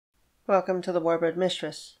Welcome to the Warbird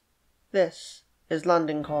Mistress. This is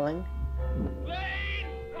London Calling.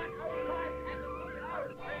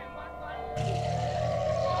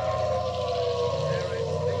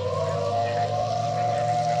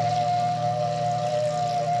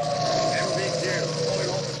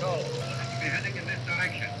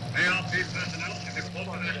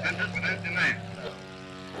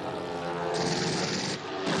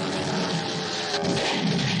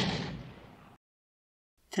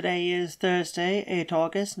 Today is Thursday, 8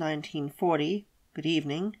 August 1940. Good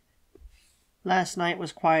evening. Last night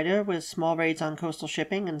was quieter, with small raids on coastal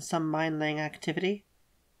shipping and some mine-laying activity.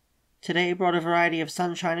 Today brought a variety of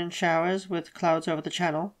sunshine and showers, with clouds over the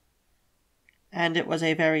channel. And it was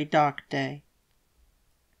a very dark day.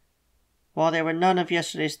 While there were none of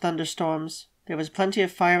yesterday's thunderstorms, there was plenty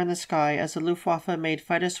of fire in the sky as the Luftwaffe made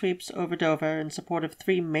fighter sweeps over Dover in support of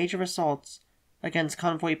 3 major assaults against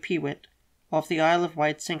Convoy PEEWIT off the Isle of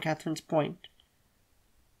Wight St. Catherine's Point.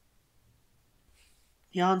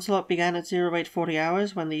 The onslaught began at 0840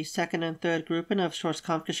 hours when the 2nd and 3rd grouping of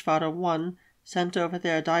Schutzkampfgeschwader 1 sent over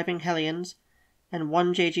their diving Hellions, and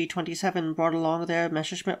 1 JG-27 brought along their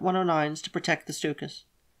Messerschmitt 109s to protect the Stukas.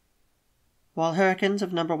 While Hurricanes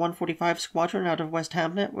of No. 145 Squadron out of West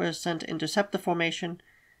Hamnet were sent to intercept the formation,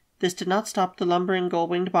 this did not stop the lumbering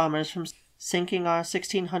gull-winged bombers from sinking our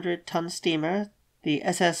 1,600-ton steamer, the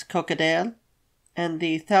SS Kokkedeel, and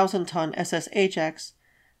the 1,000-ton SS Ajax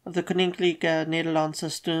of the Koninklijke Nederlandse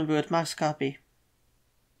Steunbootmaatschappij.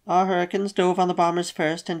 Our Hurricanes dove on the bombers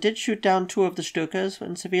first and did shoot down 2 of the Stukas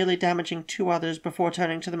and severely damaging 2 others before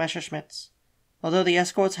turning to the Messerschmitts. Although the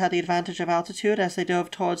escorts had the advantage of altitude as they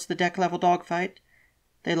dove towards the deck-level dogfight,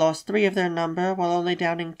 they lost 3 of their number while only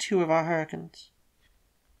downing 2 of our Hurricanes.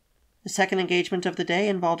 The second engagement of the day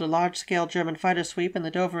involved a large-scale German fighter sweep in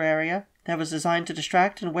the Dover area that was designed to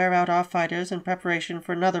distract and wear out our fighters in preparation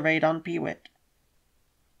for another raid on PEEWIT.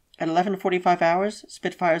 At 11:45 hours,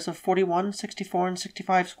 Spitfires of 41, 64, and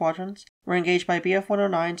 65 squadrons were engaged by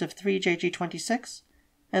Bf-109s of 3 JG-26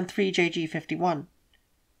 and 3 JG-51.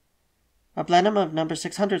 A Blenheim of No.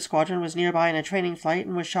 600 Squadron was nearby in a training flight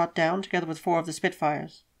and was shot down together with 4 of the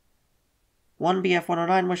Spitfires. 1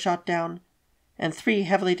 Bf-109 was shot down, and 3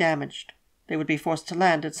 heavily damaged. They would be forced to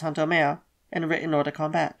land at Saint-Omer en route de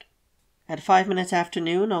combat. At 5 minutes after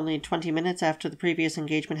noon, only 20 minutes after the previous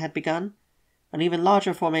engagement had begun, an even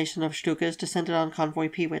larger formation of Stukas descended on Convoy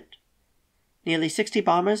PEEWIT. Nearly 60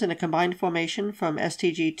 bombers in a combined formation from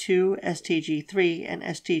STG-2, STG-3, and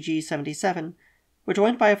STG-77 were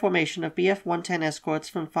joined by a formation of Bf-110 escorts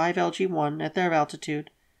from 5 LG-1 at their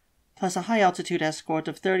altitude, plus a high-altitude escort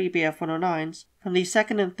of 30 Bf-109s from the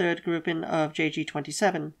 2nd and 3rd grouping of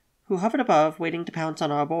JG-27, who hovered above, waiting to pounce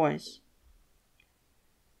on our boys.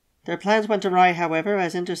 Their plans went awry, however,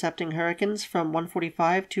 as intercepting Hurricanes from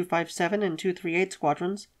 145, 257, and 238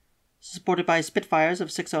 squadrons, supported by Spitfires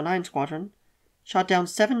of 609 Squadron, shot down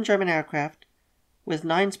 7 German aircraft, with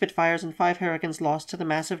 9 Spitfires and 5 Hurricanes lost to the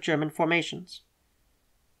massive German formations.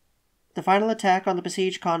 The final attack on the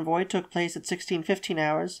besieged convoy took place at 16:15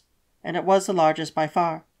 hours, and it was the largest by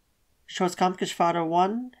far. Schutzkampfgeschwader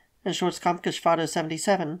 1 and Schutzkampfgeschwader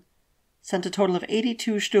 77 sent a total of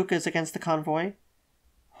 82 Stukas against the convoy,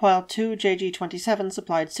 while 2 JG-27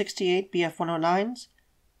 supplied 68 Bf-109s,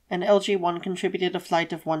 and LG-1 contributed a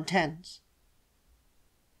flight of 110s.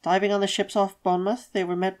 Diving on the ships off Bournemouth, they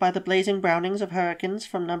were met by the blazing Brownings of Hurricanes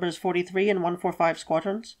from numbers 43 and 145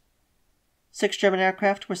 squadrons. 6 German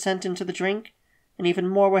aircraft were sent into the drink, and even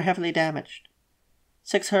more were heavily damaged.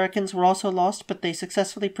 6 Hurricanes were also lost, but they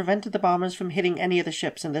successfully prevented the bombers from hitting any of the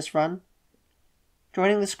ships in this run.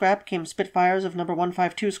 Joining the scrap came Spitfires of No.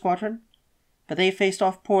 152 Squadron, but they faced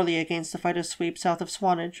off poorly against the fighter sweep south of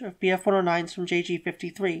Swanage of Bf-109s from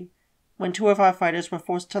JG-53, when 2 of our fighters were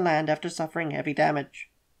forced to land after suffering heavy damage.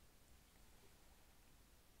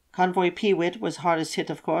 Convoy PEEWIT was hardest hit,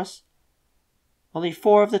 of course. Only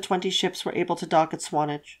 4 of the 20 ships were able to dock at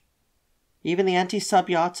Swanage. Even the anti-sub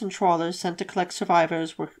yachts and trawlers sent to collect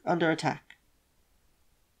survivors were under attack.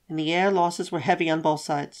 In the air, losses were heavy on both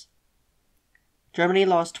sides. Germany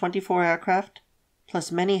lost 24 aircraft,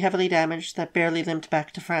 plus many heavily damaged that barely limped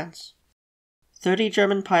back to France. 30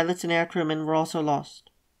 German pilots and aircrewmen were also lost.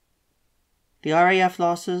 The RAF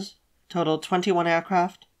losses totaled 21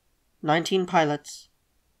 aircraft, 19 pilots,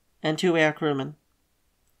 and 2 aircrewmen.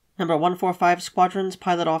 No. 145 Squadron's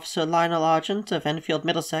pilot officer Lionel Argent of Enfield,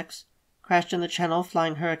 Middlesex, crashed in the Channel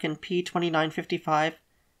flying Hurricane P-2955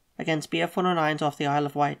 against Bf-109s off the Isle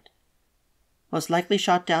of Wight. Was likely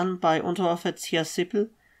shot down by Unteroffizier Cecil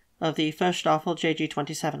of the 1st Staffel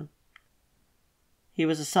JG-27. He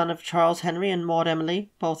was the son of Charles Henry and Maud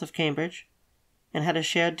Emily, both of Cambridge. and had a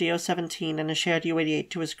shared DO-17 and a shared U-88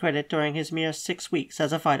 to his credit during his mere 6 weeks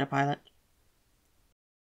as a fighter pilot.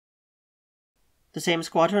 The same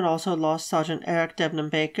squadron also lost Sergeant Eric Debnam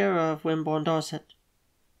Baker of Wimborne, Dorset.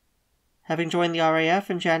 Having joined the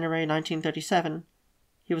RAF in January 1937,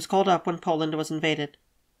 he was called up when Poland was invaded.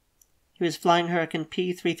 He was flying Hurricane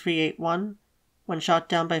P-3381 when shot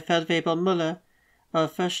down by Feldwebel Müller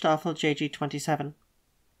of 1st Staffel JG-27.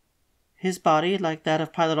 His body, like that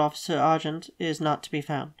of Pilot Officer Argent, is not to be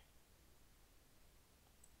found.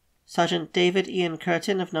 Sergeant David Ian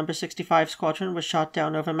Curtin of No. 65 Squadron was shot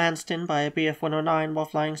down over Manston by a Bf-109 while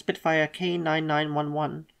flying Spitfire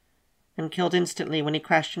K-9911, and killed instantly when he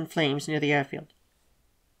crashed in flames near the airfield.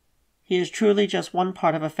 He is truly just one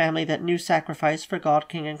part of a family that knew sacrifice for God,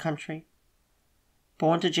 King, and country.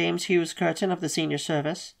 Born to James Hughes Curtin of the Senior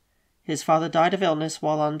Service, his father died of illness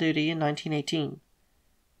while on duty in 1918.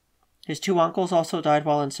 His 2 uncles also died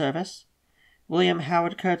while in service, William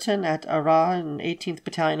Howard Curtin at Arras in 18th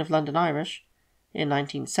Battalion of London Irish in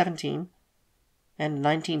 1917, and in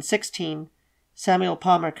 1916 Samuel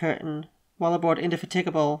Palmer Curtin while aboard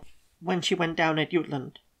Indefatigable when she went down at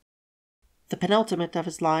Jutland. The penultimate of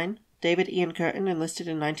his line, David Ian Curtin, enlisted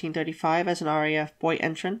in 1935 as an RAF boy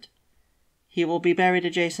entrant. He will be buried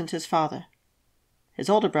adjacent his father. His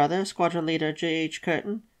older brother, Squadron Leader J.H.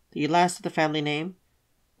 Curtin, the last of the family name,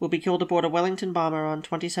 will be killed aboard a Wellington bomber on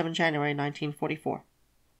 27 January 1944.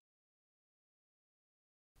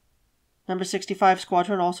 No. 65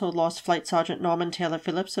 Squadron also lost Flight Sergeant Norman Taylor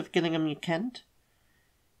Phillips of Gillingham, Kent.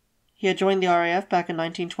 He had joined the RAF back in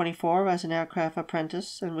 1924 as an aircraft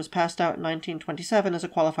apprentice and was passed out in 1927 as a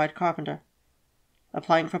qualified carpenter.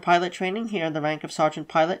 Applying for pilot training, he earned the rank of Sergeant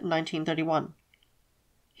Pilot in 1931.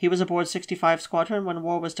 He was aboard 65 Squadron when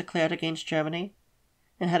war was declared against Germany,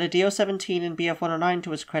 and had a DO-17 and Bf-109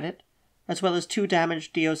 to his credit, as well as 2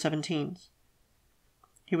 damaged DO-17s.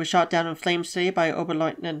 He was shot down in Flames today by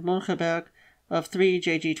Oberleutnant Muncheberg of 3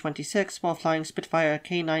 JG-26 while flying Spitfire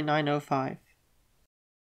K-9905.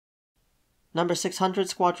 No. 600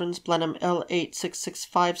 Squadron's Blenheim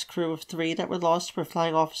L-8665's crew of 3 that were lost were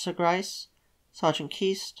Flying Officer Grice, Sergeant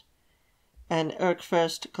Keast, and Erk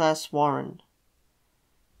First Class Warren.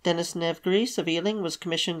 Dennis Neve Grice of Ealing was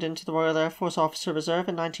commissioned into the Royal Air Force Officer Reserve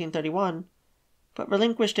in 1931, but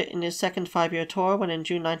relinquished it in his second 5-year tour when in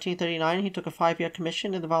June 1939 he took a 5-year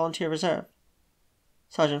commission in the Volunteer Reserve.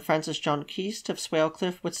 Sergeant Francis John Keast of Swale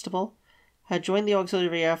Cliff, Whitstable, had joined the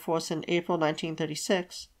Auxiliary Air Force in April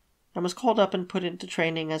 1936 and was called up and put into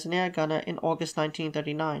training as an air gunner in August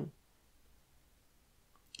 1939.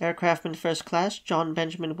 Aircraftman First Class John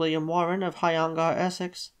Benjamin William Warren of High Ongar,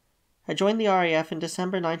 Essex, had joined the RAF in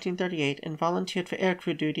December 1938 and volunteered for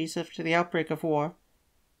aircrew duties after the outbreak of war,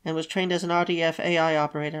 and was trained as an RDF AI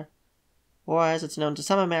operator, or as it's known to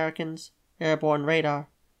some Americans, airborne radar.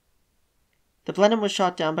 The Blenheim was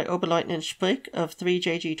shot down by Oberleutnant Sprich of 3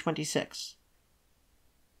 JG-26.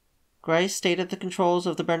 Grice stayed at the controls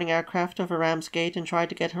of the burning aircraft over Ramsgate and tried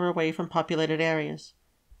to get her away from populated areas,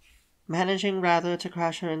 managing rather to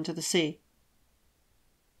crash her into the sea.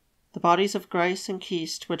 The bodies of Grice and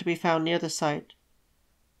Keast were to be found near the site,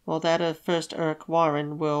 while that of First Erk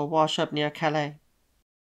Warren will wash up near Calais.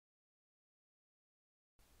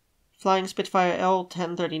 Flying Spitfire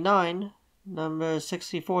L-1039, No.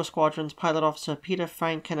 64 Squadron's Pilot Officer Peter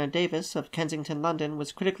Frank Kennard-Davis of Kensington, London,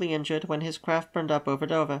 was critically injured when his craft burned up over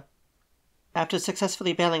Dover. After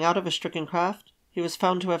successfully bailing out of his stricken craft, he was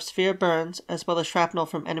found to have severe burns as well as shrapnel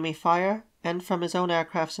from enemy fire and from his own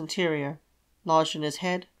aircraft's interior, lodged in his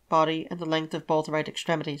head, body, and the length of both right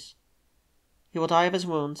extremities. He will die of his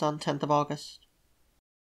wounds on 10th of August.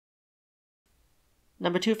 No.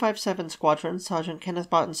 257 Squadron, Sergeant Kenneth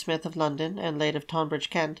Barton Smith of London and late of Tonbridge,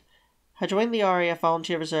 Kent, had joined the RAF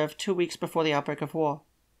Volunteer Reserve 2 weeks before the outbreak of war.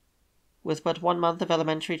 With but 1 month of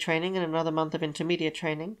elementary training and another month of intermediate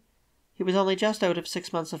training, he was only just out of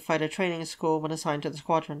 6 months of fighter training school when assigned to the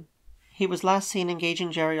squadron. He was last seen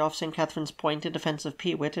engaging Jerry off St. Catherine's Point in defense of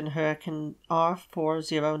PEEWIT in Hurricane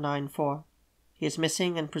R4094. He is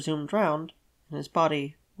missing and presumed drowned, and his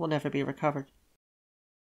body will never be recovered.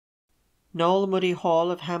 Noel Mudie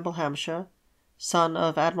Hall of Hamble, Hampshire, son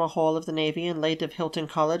of Admiral Hall of the Navy and late of Hilton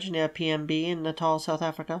College near PMB in Natal, South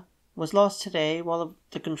Africa, was lost today while at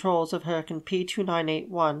the controls of Hurricane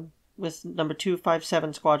P2981 with No.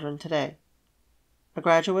 257 Squadron today. A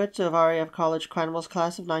graduate of RAF College Cranwell's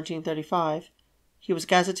class of 1935, he was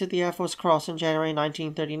gazetted the Air Force Cross in January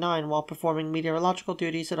 1939 while performing meteorological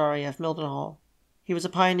duties at RAF Mildenhall. He was a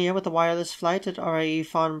pioneer with the wireless flight at RAE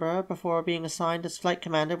Farnborough before being assigned as flight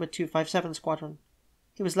commander with 257 Squadron.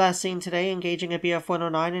 He was last seen today engaging a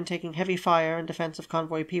Bf-109 and taking heavy fire in defense of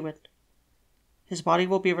Convoy PEEWIT. His body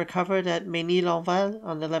will be recovered at Ménil-en-Val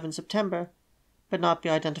on 11 September, but not be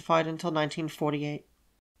identified until 1948.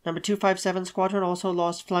 Number 257 Squadron also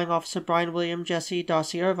lost Flying Officer Brian William Jesse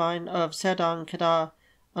Darcy Irvine of Serdang Kedah,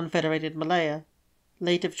 Unfederated Malaya,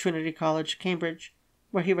 late of Trinity College, Cambridge,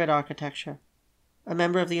 where he read architecture. A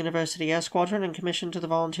member of the University Air Squadron and commissioned to the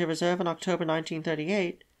Volunteer Reserve in October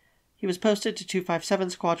 1938, he was posted to 257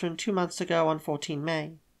 Squadron 2 months ago on 14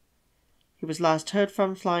 May. He was last heard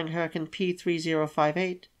from flying Hurricane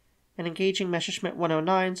P3058 and engaging Messerschmitt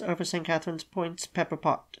 109s over St. Catherine's Point's Pepper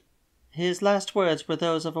Pot. His last words were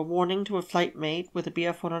those of a warning to a flight mate with a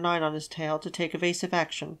Bf-109 on his tail to take evasive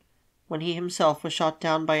action when he himself was shot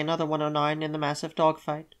down by another 109 in the massive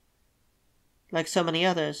dogfight. Like so many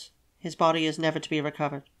others, his body is never to be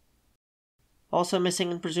recovered. Also missing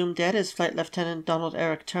and presumed dead is Flight Lieutenant Donald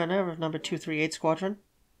Eric Turner of No. 238 Squadron.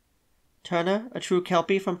 Turner, a true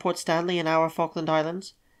Kelpie from Port Stanley in our Falkland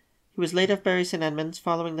Islands, he was late of Bury St. Edmunds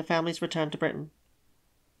following the family's return to Britain.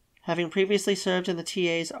 Having previously served in the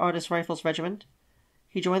TA's Artist Rifles Regiment,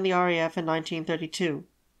 he joined the RAF in 1932.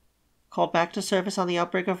 Called back to service on the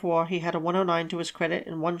outbreak of war, he had a 109 to his credit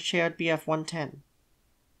and one shared Bf-110.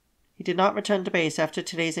 He did not return to base after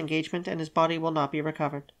today's engagement, and his body will not be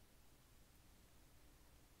recovered.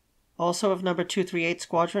 Also of No. 238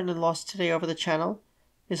 Squadron and lost today over the Channel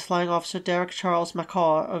is Flying Officer Derek Charles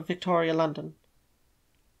Macaw of Victoria, London.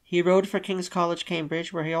 He rode for King's College,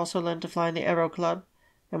 Cambridge, where he also learned to fly in the Aero Club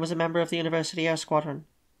and was a member of the University Air Squadron.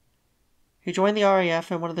 He joined the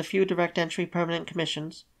RAF in one of the few direct entry permanent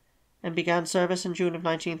commissions and began service in June of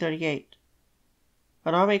 1938.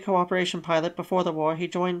 An Army cooperation pilot before the war, he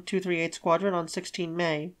joined 238 Squadron on 16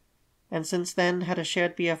 May, and since then had a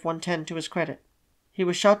shared Bf-110 to his credit. He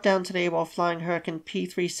was shot down today while flying Hurricane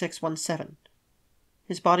P3617.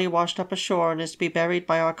 His body washed up ashore and is to be buried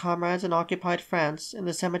by our comrades in occupied France in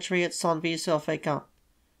the cemetery at Saint-Vie-sur-Fécamp.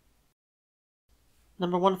 No.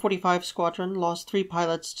 145 Squadron lost 3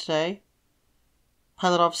 pilots today.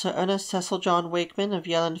 Pilot Officer Ernest Cecil John Wakeman of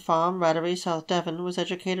Yelland Farm, Rattery, South Devon, was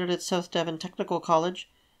educated at South Devon Technical College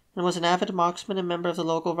and was an avid marksman and member of the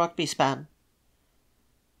local rugby span.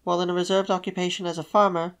 While in a reserved occupation as a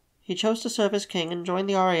farmer, he chose to serve his king and joined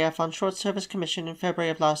the RAF on short service commission in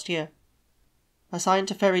February of last year. Assigned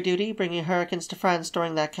to ferry duty, bringing hurricanes to France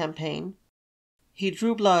during that campaign, he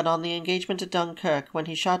drew blood on the engagement at Dunkirk when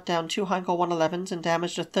he shot down 2 Heinkel 111s and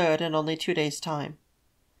damaged a third in only 2 days' time.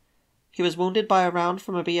 He was wounded by a round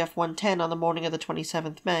from a Bf-110 on the morning of the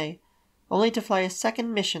 27th May, only to fly a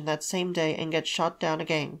second mission that same day and get shot down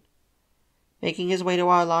again. Making his way to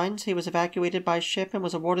our lines, he was evacuated by ship and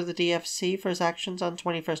was awarded the DFC for his actions on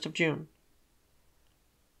 21st of June.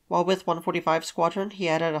 While with 145 Squadron, he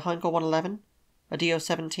added a Heinkel 111, a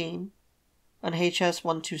DO-17, an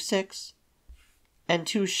HS-126, and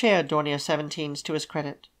 2 shared Dornier 17s to his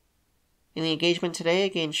credit. In the engagement today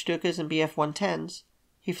against Stukas and Bf-110s,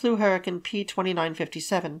 he flew Hurricane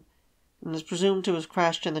P-2957 and is presumed to have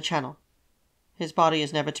crashed in the Channel. His body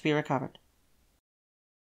is never to be recovered.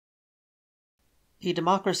 The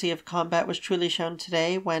democracy of combat was truly shown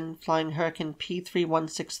today when, flying Hurricane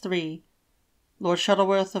P-3163, Lord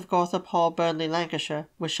Shuttleworth of Gauthop Hall, Burnley, Lancashire,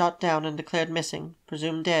 was shot down and declared missing,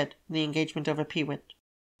 presumed dead, in the engagement over PEEWIT.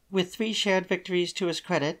 With 3 shared victories to his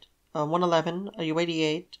credit, a 111, a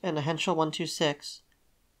U-88, and a Henschel 126,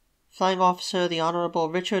 Flying Officer the Honourable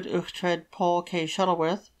Richard Ughtred Paul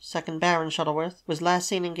Kay-Shuttleworth, 2nd Baron Shuttleworth, was last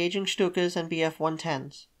seen engaging Stukas and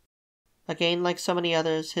Bf-110s. Again, like so many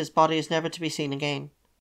others, his body is never to be seen again.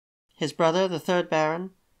 His brother, the 3rd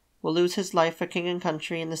Baron, will lose his life for king and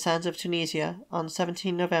country in the sands of Tunisia on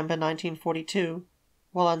 17 November 1942,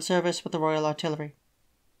 while on service with the Royal Artillery.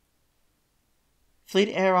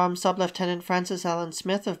 Fleet Air Arm Sub-Lieutenant Francis Allen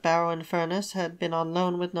Smith of Barrow-in-Furness had been on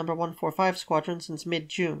loan with No. 145 Squadron since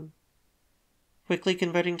mid-June. Quickly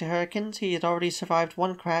converting to Hurricanes, he had already survived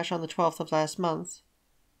 1 crash on the 12th of last month.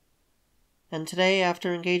 And today,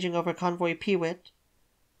 after engaging over Convoy PEEWIT,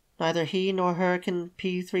 neither he nor Hurricane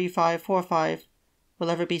P3545 will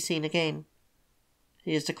ever be seen again.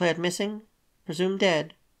 He is declared missing, presumed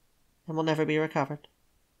dead, and will never be recovered.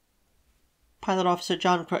 Pilot Officer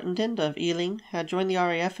John Cruttenden of Ealing had joined the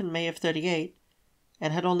RAF in May of 38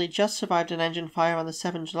 and had only just survived an engine fire on the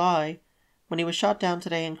 7th July when he was shot down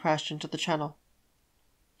today and crashed into the Channel.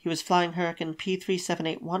 He was flying Hurricane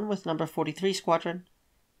P3781 with No. 43 Squadron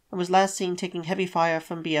and was last seen taking heavy fire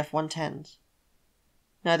from Bf-110s.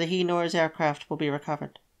 Neither he nor his aircraft will be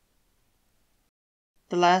recovered.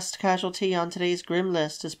 The last casualty on today's grim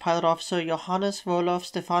list is Pilot Officer Johannes Roelof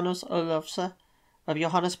Stephanus Oelofse of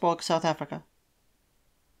Johannesburg, South Africa.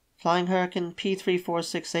 Flying Hurricane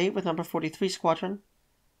P3468 with No. 43 Squadron,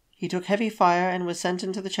 He took heavy fire and was sent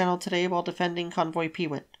into the Channel today while defending Convoy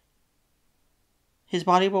PEEWIT. His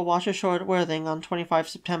body will wash ashore at Worthing on 25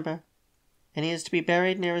 September, and he is to be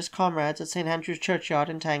buried near his comrades at St. Andrew's Churchyard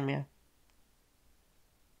in Tangmere.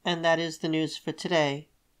 And that is the news for today.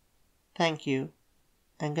 Thank you,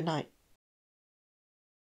 and good night.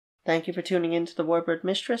 Thank you for tuning in to the Warbird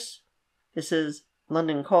Mistress. This is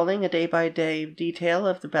London Calling, a day-by-day detail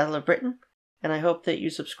of the Battle of Britain, and I hope that you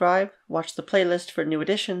subscribe, watch the playlist for new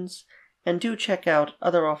editions, and do check out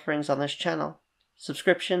other offerings on this channel.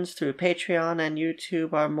 Subscriptions through Patreon and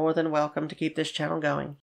YouTube are more than welcome to keep this channel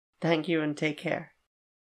going. Thank you and take care.